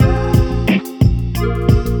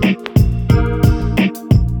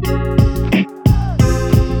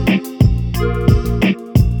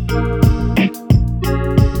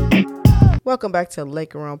Welcome back to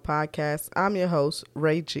Laker Run Podcast. I'm your host,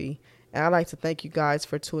 Ray G, and I'd like to thank you guys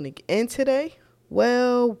for tuning in today.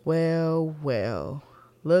 Well,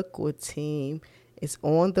 look what team is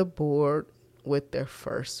on the board with their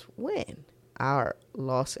first win. Our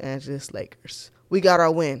Los Angeles Lakers. We got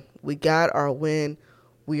our win. We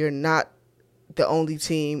are not the only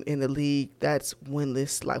team in the league that's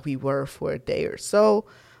winless like we were for a day or so.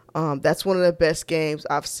 That's one of the best games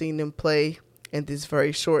I've seen them play in this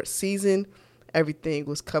very short season. Everything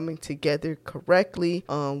was coming together correctly.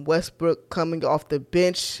 Westbrook coming off the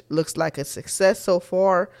bench looks like a success so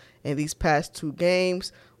far in these past two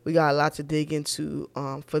games. We got a lot to dig into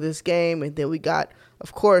for this game. And then we got,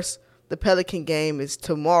 of course, the Pelican game is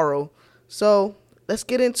tomorrow. So let's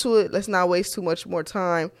get into it. Let's not waste too much more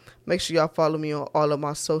time. Make sure y'all follow me on all of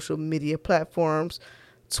my social media platforms.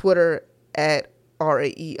 Twitter at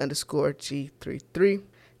RAE_G33.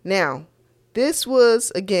 Now, this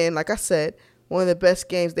was, again, like I said, one of the best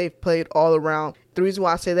games they've played all around. The reason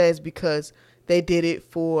why I say that is because they did it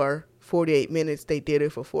for 48 minutes. They did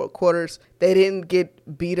it for 4 quarters. They didn't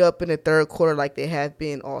get beat up in the third quarter like they have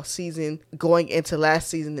been all season. Going into last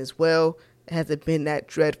season as well, it hasn't been that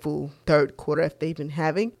dreadful third quarter that they've been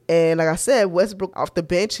having. And like I said, Westbrook off the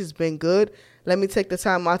bench has been good. Let me take the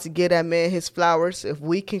time out to give that man his flowers. If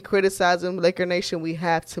we can criticize him, Laker Nation, we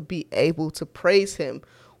have to be able to praise him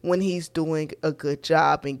when he's doing a good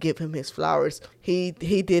job and give him his flowers. He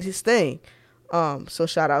did his thing. So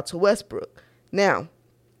shout out to Westbrook. Now,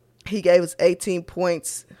 he gave us 18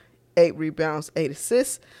 points, 8 rebounds, 8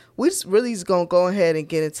 assists. We just really is going to go ahead and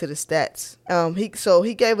get into the stats.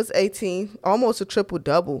 He gave us 18, almost a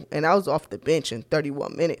triple-double, and that was off the bench in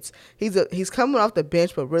 31 minutes. He's coming off the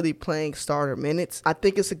bench but really playing starter minutes. I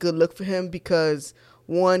think it's a good look for him because,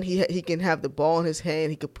 one, he can have the ball in his hand.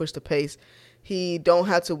 He can push the pace. He don't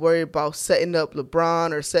have to worry about setting up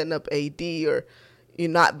LeBron or setting up AD or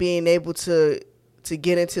not being able to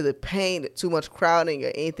get into the paint, too much crowding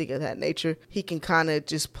or anything of that nature. He can kind of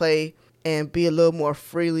just play and be a little more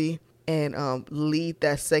freely and lead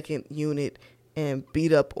that second unit and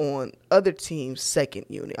beat up on other teams' second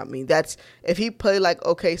unit. I mean, if he played like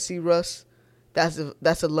OKC Russ, that's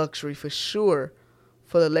a luxury for sure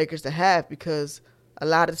for the Lakers to have because a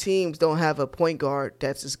lot of teams don't have a point guard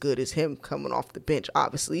that's as good as him coming off the bench,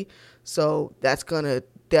 obviously. So that's going to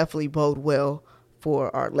definitely bode well for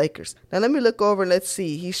our Lakers. Now, let me look over and let's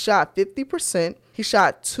see. He shot 50%. He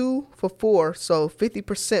shot 2 for 4, so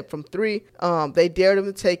 50% from 3. They dared him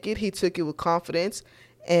to take it. He took it with confidence.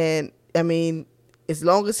 And, I mean, as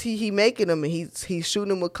long as he making them and he's shooting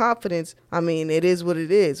them with confidence, I mean, it is what it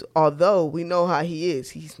is. Although we know how he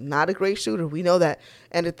is. He's not a great shooter. We know that.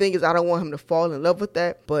 And the thing is, I don't want him to fall in love with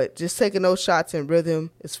that. But just taking those shots in rhythm,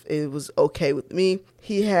 it was okay with me.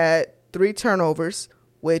 He had 3 turnovers,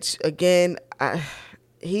 which, again, I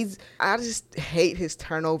just hate his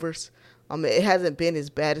turnovers. It hasn't been as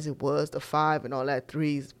bad as it was. The 5 and all that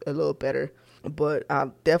 3 is a little better. But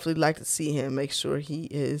I definitely like to see him make sure he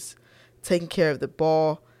is taking care of the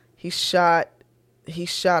ball. He shot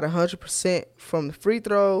 100% from the free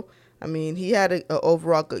throw. I mean, he had an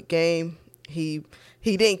overall good game. He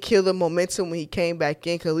didn't kill the momentum when he came back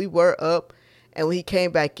in because we were up. And when he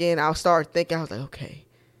came back in, I started thinking, I was like,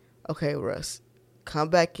 okay, Russ, come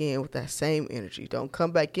back in with that same energy. Don't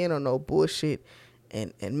come back in on no bullshit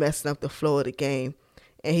and messing up the flow of the game.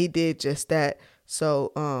 And he did just that.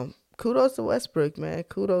 So kudos to Westbrook, man.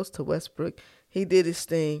 Kudos to Westbrook. He did his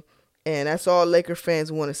thing. And that's all Laker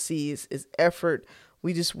fans want to see is effort.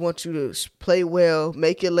 We just want you to play well,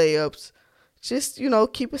 make your layups. Just,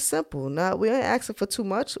 keep it simple. We ain't asking for too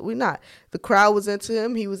much. We not. The crowd was into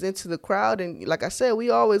him. He was into the crowd. And like I said, we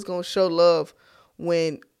always going to show love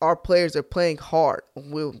when our players are playing hard.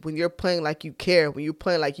 When you're playing like you care. When you're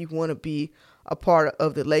playing like you want to be a part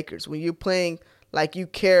of the Lakers. When you're playing like you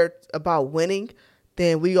care about winning,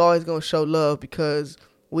 then we always going to show love because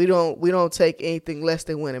we don't take anything less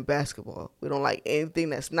than winning basketball. We don't like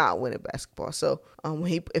anything that's not winning basketball. So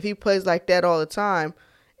if he plays like that all the time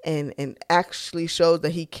and actually shows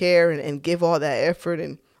that he care and give all that effort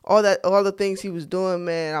and all the things he was doing,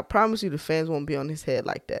 man, I promise you the fans won't be on his head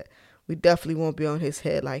like that. We definitely won't be on his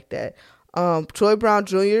head like that. Troy Brown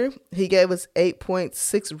Jr., he gave us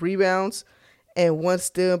 8.6 rebounds and 1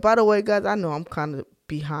 steal. And by the way, guys, I know I'm kind of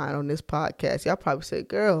behind on this podcast. Y'all probably say,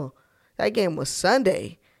 girl, that game was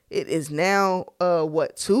Sunday. It is now,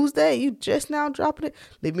 Tuesday? You just now dropping it?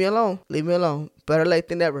 Leave me alone. Better late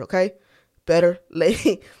than never, okay? Better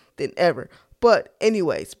late than ever. But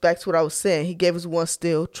anyways, back to what I was saying. He gave us 1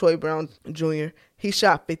 steal, Troy Brown Jr. He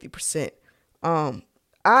shot 50%.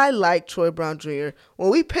 I like Troy Brown Jr. When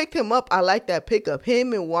we picked him up, I like that pickup.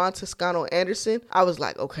 Him and Juan Toscano-Anderson, I was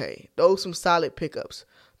like, okay, those are some solid pickups.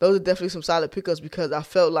 Those are definitely some solid pickups because I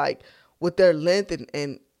felt like with their length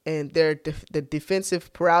and their the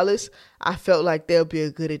defensive prowess, I felt like they'll be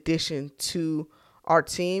a good addition to our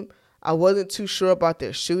team. I wasn't too sure about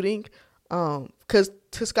their shooting because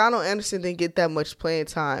Toscano-Anderson didn't get that much playing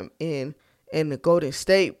time in the Golden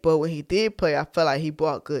State, but when he did play, I felt like he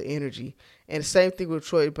brought good energy. And the same thing with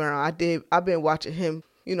Troy Brown. I've been watching him,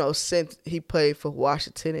 since he played for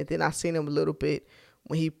Washington, and then I seen him a little bit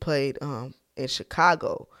when he played in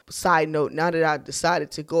Chicago. Side note, now that I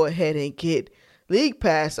decided to go ahead and get League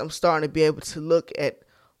Pass, I'm starting to be able to look at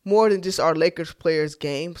more than just our Lakers players'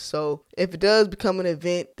 games. So if it does become an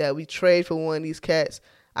event that we trade for one of these cats,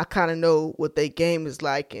 I kind of know what their game is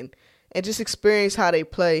like and just experience how they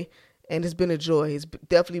play. And it's been a joy. It's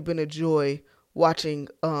definitely been a joy watching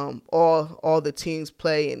all the teams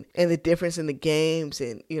play and the difference in the games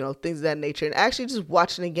and things of that nature, and actually just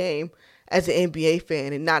watching the game as an NBA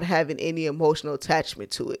fan and not having any emotional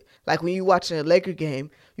attachment to it. Like when you're watching a Laker game,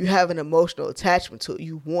 you have an emotional attachment to it.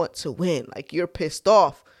 You want to win. Like you're pissed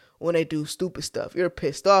off when they do stupid stuff. You're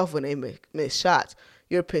pissed off when they miss shots.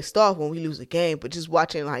 You're pissed off when we lose a game. But just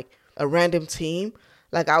watching like a random team,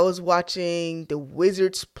 like I was watching the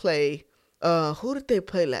Wizards play. Who did they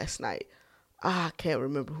play last night? I can't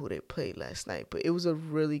remember who they played last night, but it was a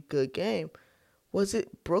really good game. Was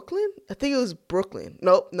it Brooklyn? I think it was Brooklyn.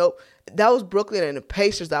 Nope. That was Brooklyn and the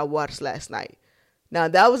Pacers I watched last night. Now,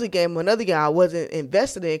 that was another game I wasn't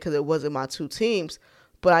invested in because it wasn't my two teams,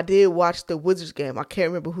 but I did watch the Wizards game. I can't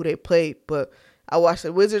remember who they played, but I watched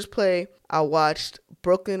the Wizards play. I watched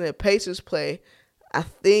Brooklyn and the Pacers play. I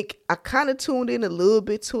think I kind of tuned in a little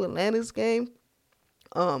bit to Atlanta's game.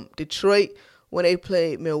 Detroit, when they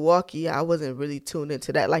played Milwaukee, I wasn't really tuned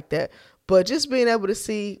into that like that. But just being able to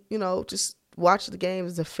see, just watch the game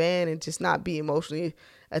as a fan and just not be emotionally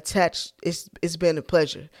attached, it's been a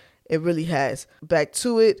pleasure. It really has. Back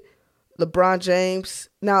to it, LeBron James.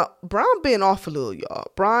 Now, Bron been off a little, y'all.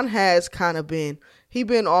 Bron has kind of been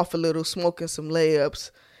off a little, smoking some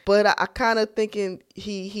layups. But I kind of thinking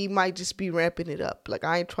he might just be ramping it up. Like,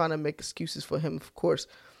 I ain't trying to make excuses for him, of course.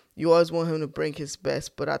 You always want him to bring his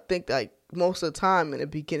best. But I think, like, most of the time in the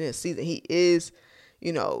beginning of the season, he is,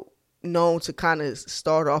 known to kind of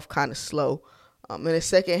start off kind of slow. In the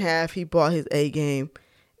second half, he brought his A game,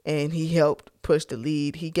 and he helped push the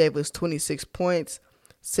lead. He gave us 26 points,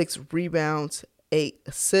 6 rebounds, 8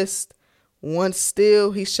 assists, 1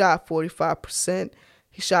 steal. He shot 45%.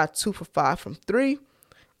 He shot 2 for 5 from 3.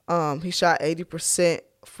 He shot 80%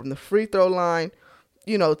 from the free throw line.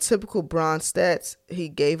 Typical Bron stats. He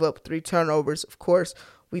gave up 3 turnovers. Of course,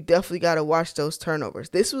 we definitely got to watch those turnovers.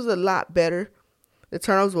 This was a lot better. The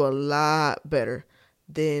turnovers were a lot better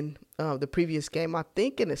than the previous game. I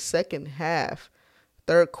think in the second half,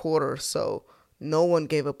 third quarter or so, no one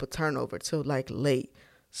gave up a turnover till like late.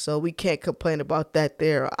 So we can't complain about that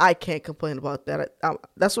there. I can't complain about that.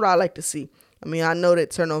 That's what I like to see. I mean, I know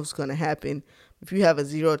that turnovers going to happen. If you have a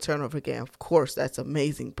 0 turnover game, of course, that's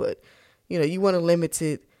amazing. But, you want to limit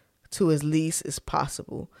it to as least as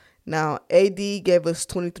possible. Now, AD gave us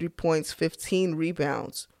 23 points, 15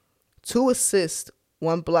 rebounds, 2 assists,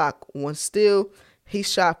 1 block, 1 steal. He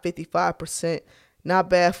shot 55%. Not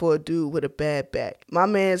bad for a dude with a bad back. My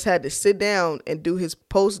man's had to sit down and do his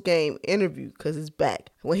post-game interview because his back.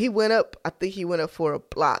 When he went up, I think he went up for a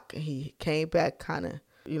block. And he came back kind of,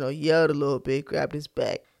 yelled a little bit, grabbed his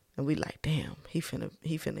back. And we like, damn, he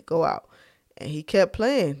finna go out. And he kept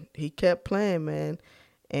playing. He kept playing, man.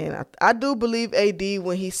 And I do believe AD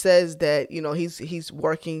when he says that, he's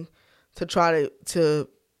working to try to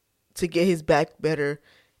get his back better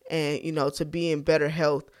and, to be in better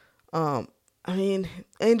health. I mean,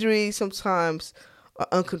 injuries sometimes are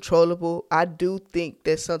uncontrollable. I do think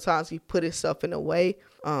that sometimes he put himself in a way.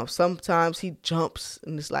 Sometimes he jumps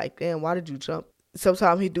and it's like, damn, why did you jump?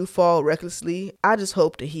 Sometimes he do fall recklessly. I just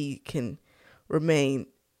hope that he can remain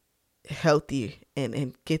healthy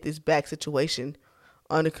and get this back situation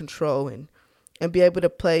under control and be able to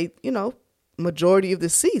play, majority of the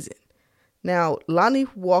season. Now, Lonnie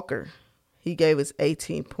Walker, he gave us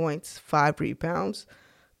 18 points, 5 rebounds,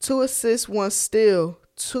 2 assists, 1 steal,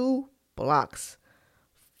 2 blocks.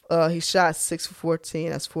 He shot 6 for 14.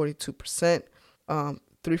 That's 42%.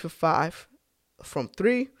 3 for 5 from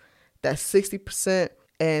 3. That's 60%.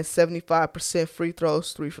 And 75% free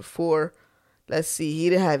throws, 3 for 4. Let's see. He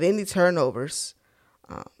didn't have any turnovers.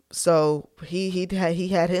 So he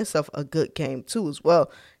had himself a good game too as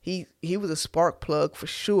well. He was a spark plug for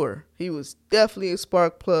sure. He was definitely a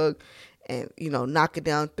spark plug. and knocking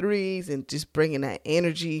down threes and just bringing that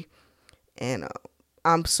energy. And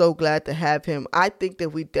I'm so glad to have him. I think that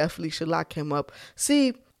we definitely should lock him up.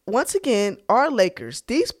 See, once again, our Lakers,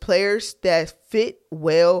 these players that fit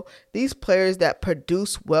well, these players that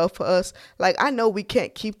produce well for us, like I know we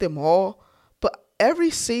can't keep them all, but every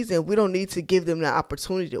season we don't need to give them the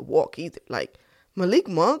opportunity to walk either. Like Malik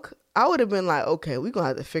Monk, I would have been like, okay, we're going to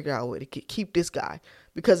have to figure out a way to keep this guy.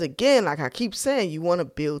 Because again, like I keep saying, you want to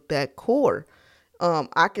build that core.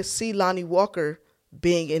 I could see Lonnie Walker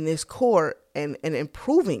being in this core and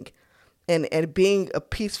improving and being a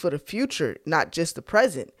piece for the future, not just the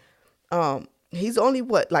present. He's only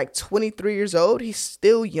 23 years old. He's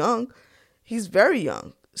still young. He's very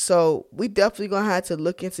young. So we definitely going to have to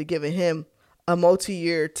look into giving him a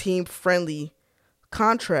multi-year team-friendly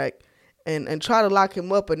contract and try to lock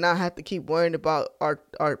him up and not have to keep worrying about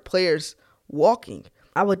our players walking.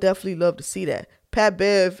 I would definitely love to see that. Pat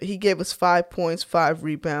Bev, he gave us 5 points, 5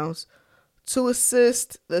 rebounds, 2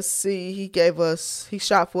 assists. Let's see, he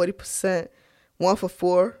shot 40%, 1 for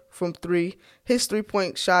 4 from 3. His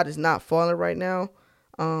 3-point shot is not falling right now.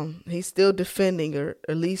 He's still defending, or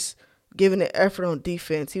at least giving an effort on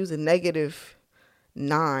defense. He was a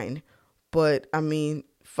 -9, but I mean,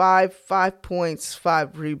 5 points,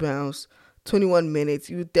 5 rebounds, 21 minutes.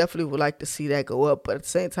 You definitely would like to see that go up, but at the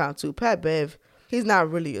same time too, Pat Bev, he's not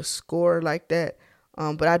really a scorer like that.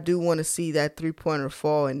 But I do want to see that 3-pointer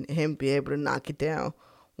fall and him be able to knock it down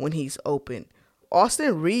when he's open.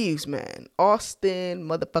 Austin Reeves, man. Austin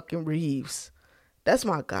motherfucking Reeves. That's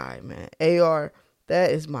my guy, man. AR,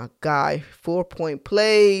 that is my guy. 4-point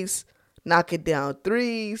plays, knocking down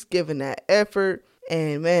threes, giving that effort.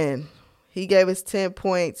 And, man, he gave us 10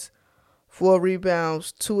 points, 4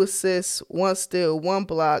 rebounds, 2 assists, 1 steal, 1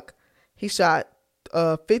 block. He shot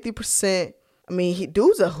 50%. I mean,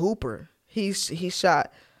 dude's a hooper. He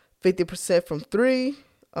shot 50% from 3,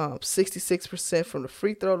 66% from the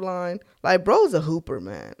free throw line. Like, bro's a hooper,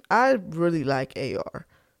 man. I really like AR.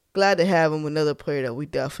 Glad to have him, another player that we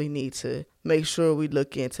definitely need to make sure we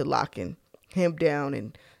look into locking him down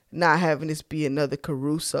and not having this be another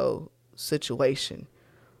Caruso situation.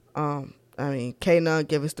 I mean, K-Nun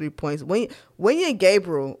gave us 3 points. Wenyen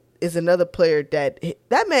Gabriel is another player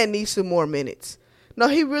that man needs some more minutes. No,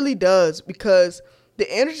 he really does, because the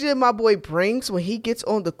energy that my boy brings when he gets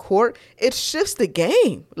on the court, it shifts the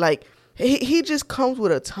game. Like, he just comes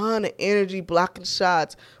with a ton of energy, blocking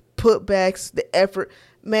shots, putbacks, the effort.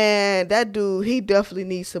 Man, that dude, he definitely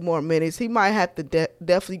needs some more minutes. He might have to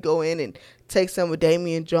definitely go in and take some of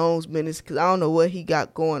Damian Jones' minutes, because I don't know what he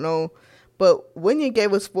got going on. But Wenyen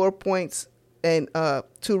gave us 4 points and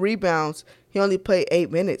 2 rebounds. He only played 8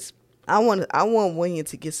 minutes. I want Wenyen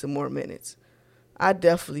to get some more minutes. I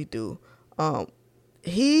definitely do.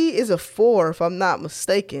 He is a 4, if I'm not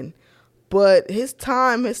mistaken, but his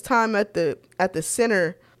time at the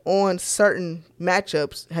center on certain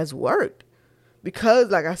matchups has worked, because,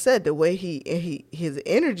 like I said, the way his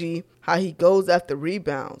energy, how he goes after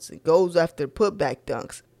rebounds, and goes after putback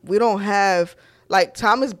dunks. We don't have, like,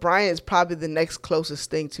 Thomas Bryant is probably the next closest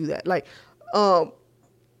thing to that. Like,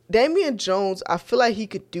 Damian Jones, I feel like he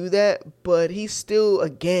could do that, but he's still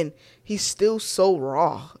so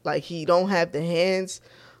raw. Like, he don't have the hands.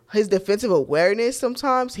 His defensive awareness,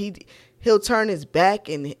 sometimes he'll turn his back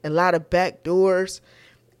and a lot of back doors.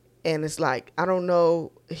 And it's like, I don't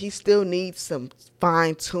know, he still needs some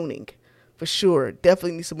fine tuning for sure.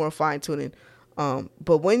 Definitely needs some more fine tuning. But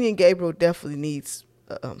Wenyen Gabriel definitely needs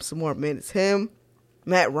some more minutes. Him,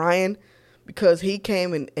 Matt Ryan, because he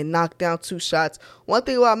came and knocked down 2 shots. One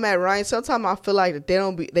thing about Matt Ryan, sometimes I feel like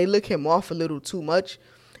they look him off a little too much.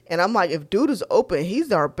 And I'm like, if dude is open,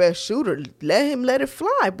 he's our best shooter. Let it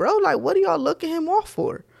fly, bro. Like, what are y'all looking him off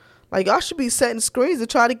for? Like, y'all should be setting screens to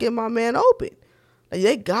try to get my man open. Like,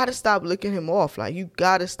 they got to stop looking him off. Like, you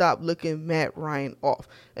got to stop looking Matt Ryan off.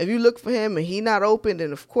 If you look for him and he not open,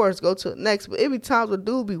 then, of course, go to the next. But every time a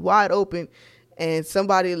dude be wide open and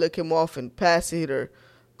somebody look him off and pass it or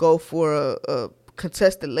go for a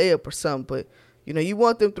contested layup or something. But, you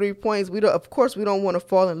want them 3 points. Of course, we don't want to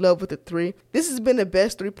fall in love with the 3. This has been the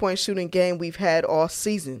best 3-point shooting game we've had all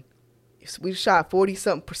season. We shot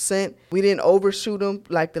 40-something%. We didn't overshoot them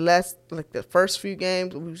like the first few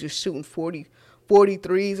games. We were just shooting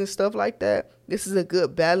 43s and stuff like that. This is a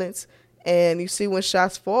good balance. And you see, when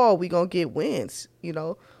shots fall, we going to get wins.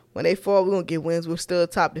 When they fall, we're going to get wins. We're still a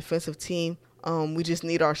top defensive team. We just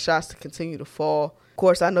need our shots to continue to fall. Of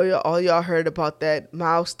course, I know all y'all heard about that.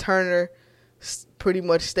 Miles Turner pretty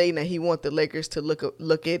much stating that he want the Lakers to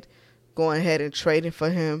look at going ahead and trading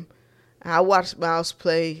for him. I watched Miles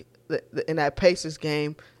play in that Pacers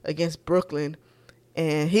game against Brooklyn,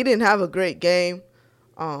 and he didn't have a great game.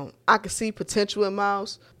 I could see potential in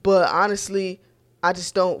Miles, but honestly, I'm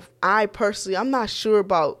not sure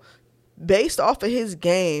about, based off of his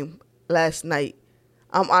game last night,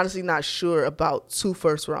 I'm honestly not sure about 2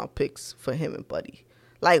 first-round picks for him and Buddy.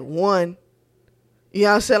 Like one, you know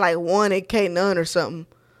what I'm saying? Like one and K Nunn or something,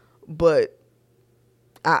 but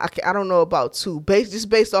I don't know about 2, just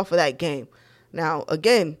based off of that game. Now,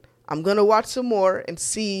 again, I'm going to watch some more and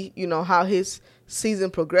see, how his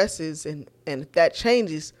season progresses and if that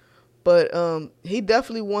changes. But he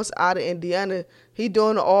definitely wants out of Indiana. He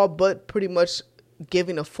doing all but pretty much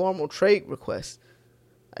giving a formal trade request.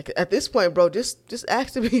 Like at this point, bro, just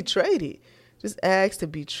ask to be traded. Just ask to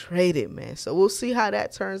be traded, man. So we'll see how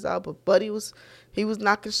that turns out. But Buddy was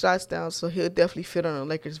knocking shots down, so he'll definitely fit on the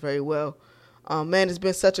Lakers very well. Man, it's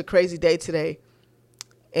been such a crazy day today.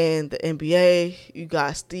 And the NBA, you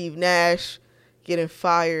got Steve Nash getting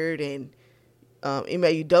fired, and Ime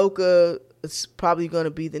Udoka is probably going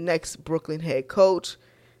to be the next Brooklyn head coach.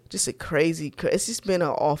 Just it's just been an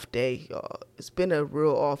off day, y'all. It's been a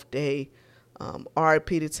real off day. RIP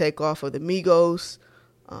to Takeoff of the Migos.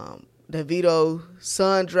 DeVito,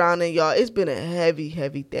 son drowning, y'all. It's been a heavy,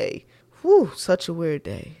 heavy day. Whew, such a weird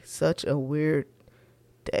day. Such a weird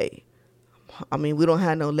day. I mean, we don't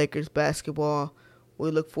have no Lakers basketball. We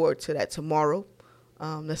look forward to that tomorrow.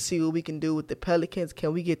 Let's see what we can do with the Pelicans.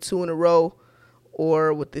 Can we get 2 in a row?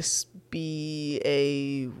 Or would this be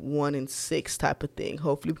a 1-6 type of thing?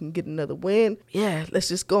 Hopefully we can get another win. Yeah, let's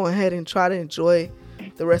just go ahead and try to enjoy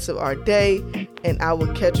the rest of our day. And I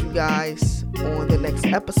will catch you guys on the next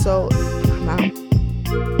episode. I'm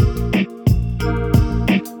out.